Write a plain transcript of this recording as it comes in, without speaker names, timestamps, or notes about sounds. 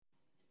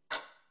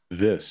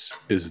This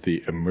is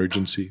the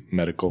Emergency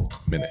Medical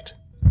Minute,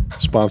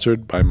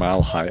 sponsored by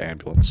Mile High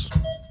Ambulance.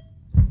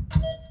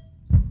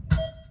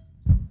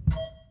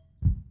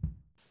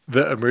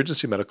 The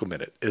Emergency Medical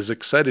Minute is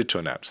excited to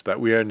announce that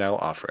we are now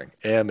offering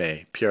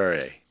AMA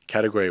PRA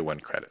Category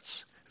 1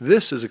 credits.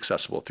 This is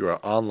accessible through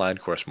our online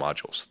course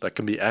modules that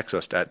can be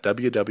accessed at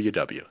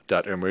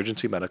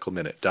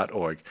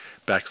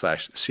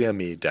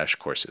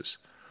www.emergencymedicalminute.org/CME-courses,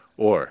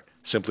 or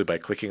simply by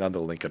clicking on the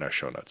link in our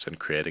show notes and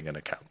creating an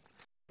account.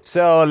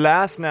 So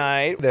last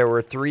night, there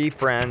were three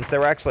friends.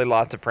 There were actually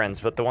lots of friends,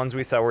 but the ones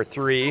we saw were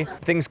three.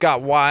 Things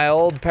got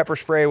wild. Pepper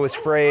spray was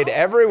sprayed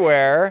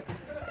everywhere,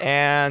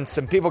 and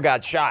some people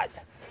got shot.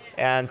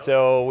 And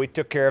so we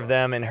took care of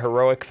them in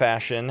heroic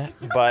fashion.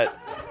 But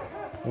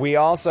we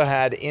also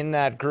had in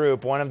that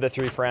group, one of the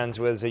three friends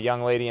was a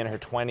young lady in her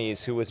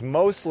 20s who was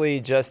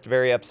mostly just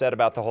very upset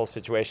about the whole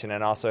situation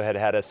and also had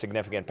had a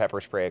significant pepper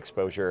spray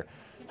exposure.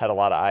 Had a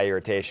lot of eye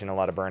irritation, a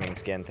lot of burning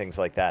skin, things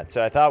like that.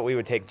 So I thought we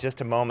would take just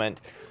a moment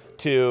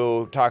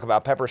to talk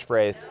about pepper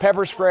spray.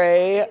 Pepper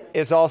spray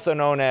is also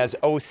known as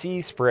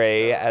OC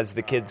spray, as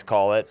the kids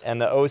call it,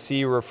 and the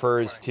OC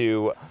refers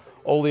to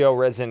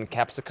oleoresin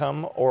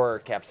capsicum,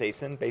 or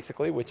capsaicin,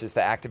 basically, which is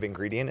the active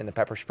ingredient in the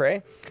pepper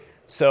spray.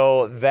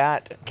 So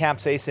that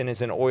capsaicin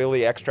is an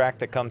oily extract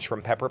that comes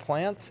from pepper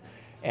plants,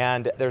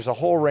 and there's a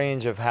whole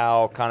range of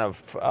how kind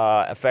of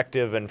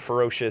effective and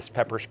ferocious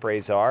pepper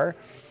sprays are.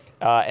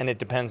 And it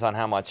depends on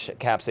how much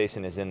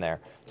capsaicin is in there.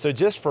 So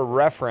just for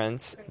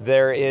reference,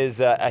 there is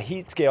a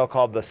heat scale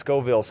called the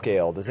Scoville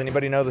scale. Does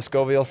anybody know the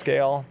Scoville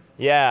scale?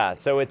 Yeah,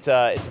 so it's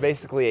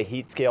basically a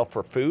heat scale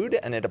for food,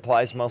 and it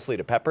applies mostly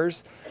to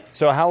peppers.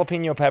 So a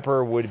jalapeno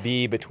pepper would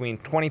be between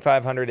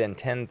 2,500 and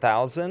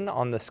 10,000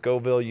 on the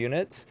Scoville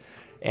units.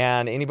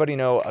 And anybody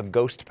know a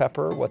ghost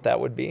pepper, what that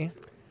would be?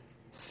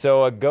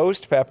 So a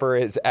ghost pepper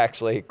is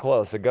actually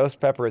close. A ghost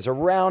pepper is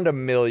around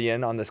 1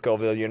 million on the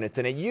Scoville units,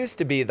 and it used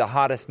to be the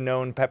hottest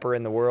known pepper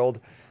in the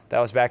world. That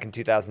was back in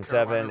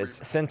 2007.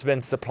 It's since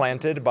been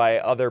supplanted by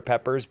other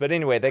peppers, but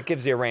anyway, that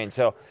gives you a range.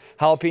 So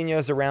jalapeno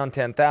is around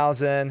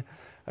 10,000.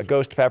 A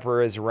ghost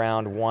pepper is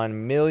around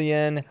 1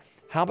 million.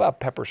 How about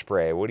pepper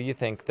spray? What do you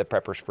think the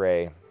pepper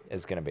spray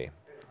is going to be?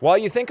 While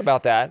you think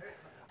about that,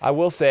 I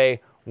will say,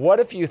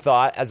 what if you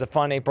thought, as a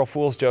fun April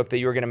Fool's joke, that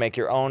you were going to make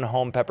your own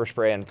home pepper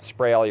spray and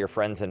spray all your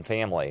friends and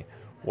family?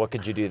 What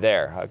could you do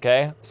there,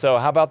 okay? So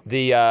how about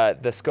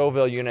the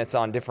Scoville units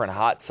on different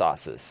hot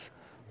sauces?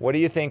 What do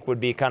you think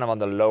would be kind of on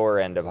the lower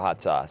end of hot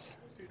sauce?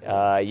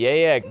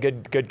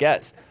 Good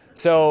guess.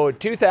 So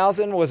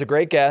 2,000 was a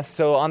great guess.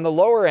 So on the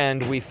lower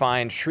end, we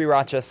find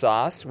Sriracha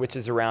sauce, which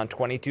is around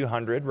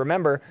 2,200.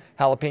 Remember,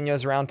 jalapeno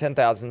is around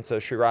 10,000, so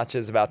Sriracha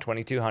is about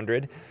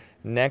 2,200.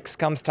 Next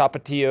comes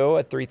Tapatio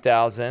at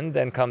 3,000,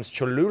 then comes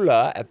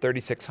Cholula at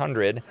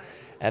 3,600,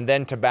 and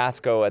then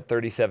Tabasco at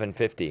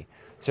 3,750.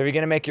 So if you're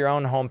going to make your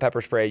own home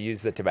pepper spray,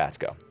 use the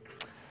Tabasco.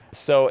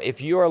 So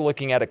if you are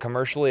looking at a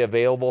commercially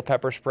available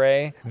pepper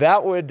spray,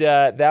 that would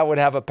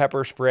have a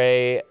pepper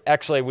spray.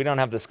 Actually, we don't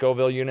have the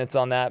Scoville units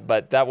on that,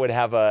 but that would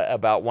have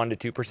about 1%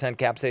 to 2%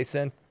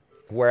 capsaicin,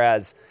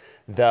 whereas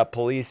the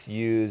police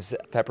use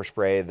pepper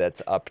spray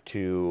that's up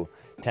to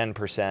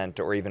 10%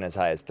 or even as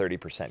high as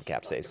 30%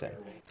 capsaicin.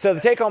 So the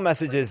take-home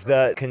message is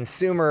the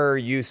consumer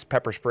use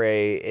pepper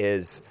spray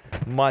is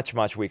much,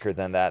 much weaker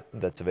than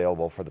that's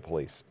available for the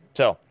police.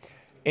 So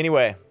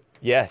anyway,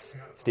 yes,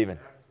 Stephen,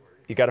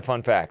 you got a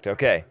fun fact.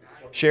 Okay.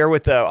 Share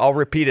with I'll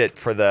repeat it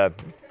for the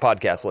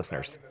podcast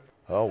listeners.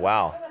 Oh,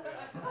 wow.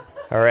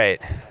 All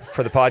right.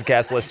 For the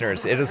podcast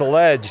listeners, it is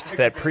alleged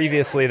that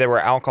previously there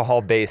were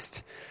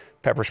alcohol-based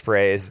pepper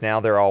sprays. Now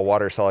they're all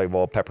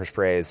water-soluble pepper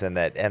sprays, and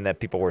that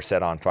people were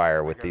set on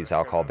fire with these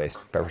alcohol-based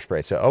pepper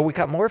sprays. So, we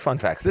got more fun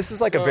facts. This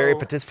is like a very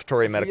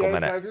participatory medical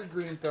minute. If you guys have your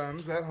green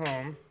thumbs at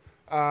home,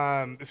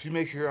 if you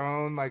make your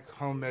own like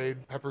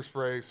homemade pepper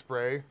spray,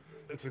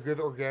 it's a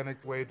good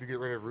organic way to get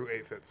rid of root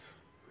aphids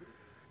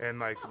and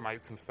like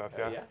mites and stuff.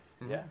 Yeah.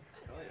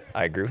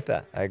 I agree with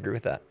that.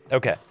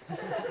 Okay.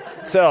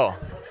 So,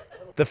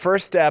 the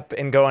first step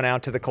in going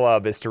out to the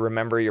club is to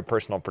remember your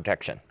personal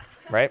protection,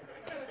 right?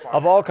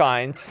 Of all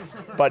kinds,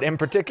 but in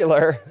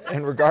particular,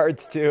 in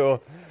regards to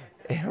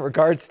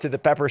the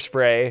pepper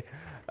spray,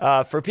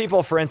 for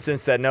people, for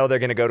instance, that know they're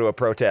going to go to a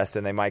protest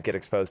and they might get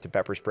exposed to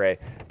pepper spray,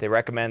 they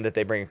recommend that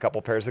they bring a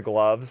couple pairs of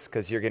gloves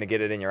because you're going to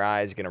get it in your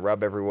eyes, you're going to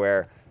rub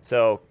everywhere.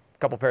 So a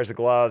couple pairs of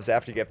gloves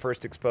after you get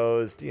first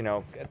exposed,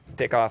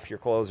 take off your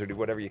clothes or do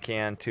whatever you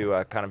can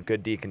to kind of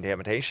good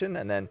decontamination,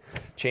 and then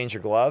change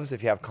your gloves.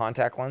 If you have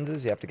contact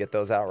lenses, you have to get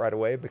those out right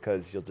away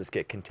because you'll just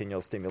get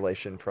continual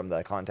stimulation from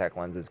the contact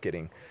lenses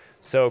getting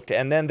soaked.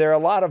 And then there are a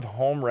lot of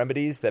home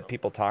remedies that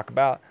people talk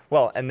about.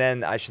 Well, and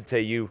then I should say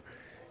you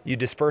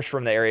disperse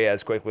from the area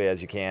as quickly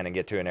as you can and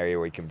get to an area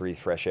where you can breathe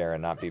fresh air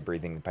and not be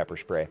breathing pepper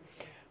spray.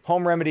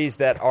 Home remedies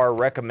that are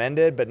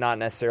recommended but not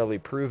necessarily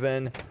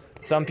proven.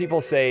 Some people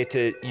say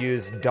to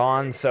use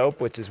Dawn soap,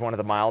 which is one of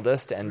the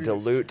mildest, and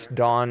dilute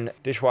Dawn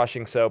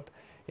dishwashing soap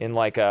in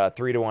like a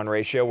 3-to-1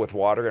 ratio with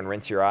water and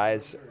rinse your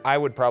eyes. I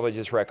would probably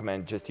just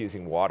recommend just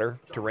using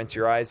water to rinse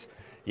your eyes.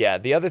 Yeah,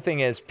 the other thing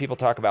is people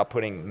talk about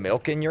putting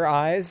milk in your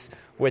eyes,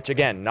 which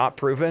again, not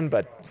proven,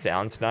 but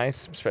sounds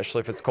nice,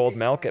 especially if it's cold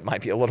milk. It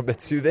might be a little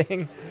bit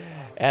soothing.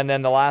 And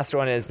then the last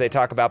one is they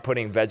talk about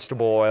putting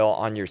vegetable oil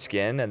on your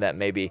skin, and that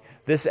maybe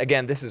this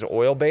is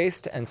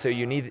oil-based, and so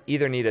you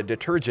either need a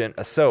detergent,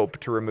 a soap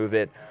to remove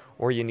it,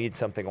 or you need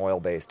something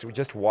oil-based.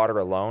 Just water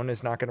alone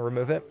is not going to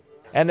remove it.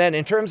 And then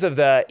in terms of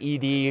the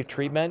ED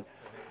treatment,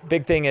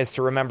 big thing is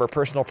to remember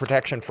personal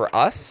protection for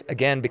us.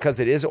 Again, because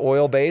it is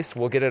oil-based,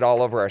 we'll get it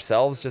all over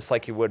ourselves, just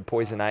like you would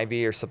poison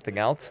ivy or something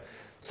else.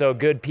 So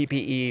good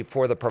PPE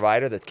for the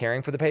provider that's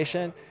caring for the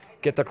patient.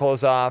 Get the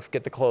clothes off,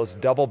 get the clothes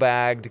double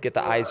bagged, get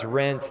the eyes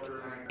rinsed,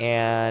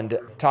 and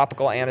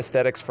topical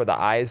anesthetics for the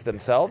eyes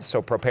themselves.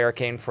 So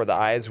proparacaine for the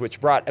eyes, which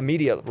brought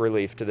immediate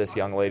relief to this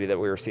young lady that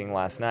we were seeing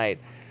last night.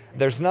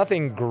 There's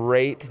nothing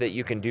great that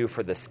you can do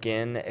for the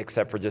skin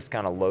except for just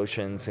kind of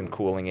lotions and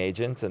cooling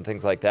agents and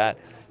things like that.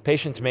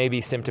 Patients may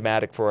be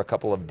symptomatic for a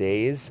couple of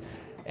days,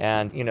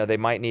 and they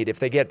might need, if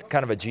they get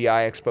kind of a GI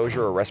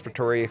exposure or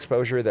respiratory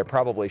exposure, they're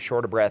probably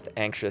short of breath,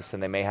 anxious,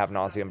 and they may have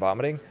nausea and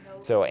vomiting.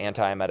 So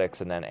antiemetics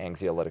and then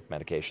anxiolytic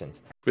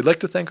medications. We'd like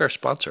to thank our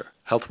sponsor,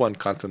 Health One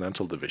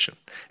Continental Division,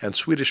 and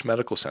Swedish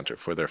Medical Center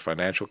for their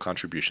financial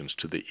contributions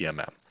to the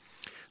EMM.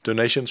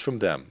 Donations from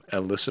them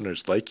and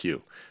listeners like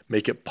you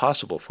make it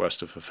possible for us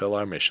to fulfill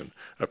our mission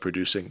of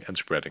producing and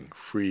spreading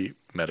free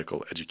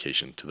medical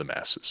education to the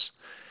masses.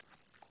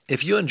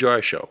 If you enjoy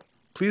our show,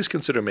 please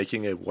consider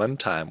making a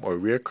one-time or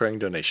recurring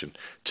donation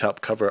to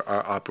help cover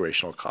our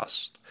operational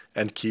costs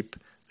and keep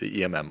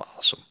the EMM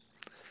awesome.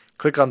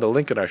 Click on the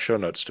link in our show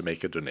notes to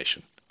make a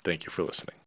donation. Thank you for listening.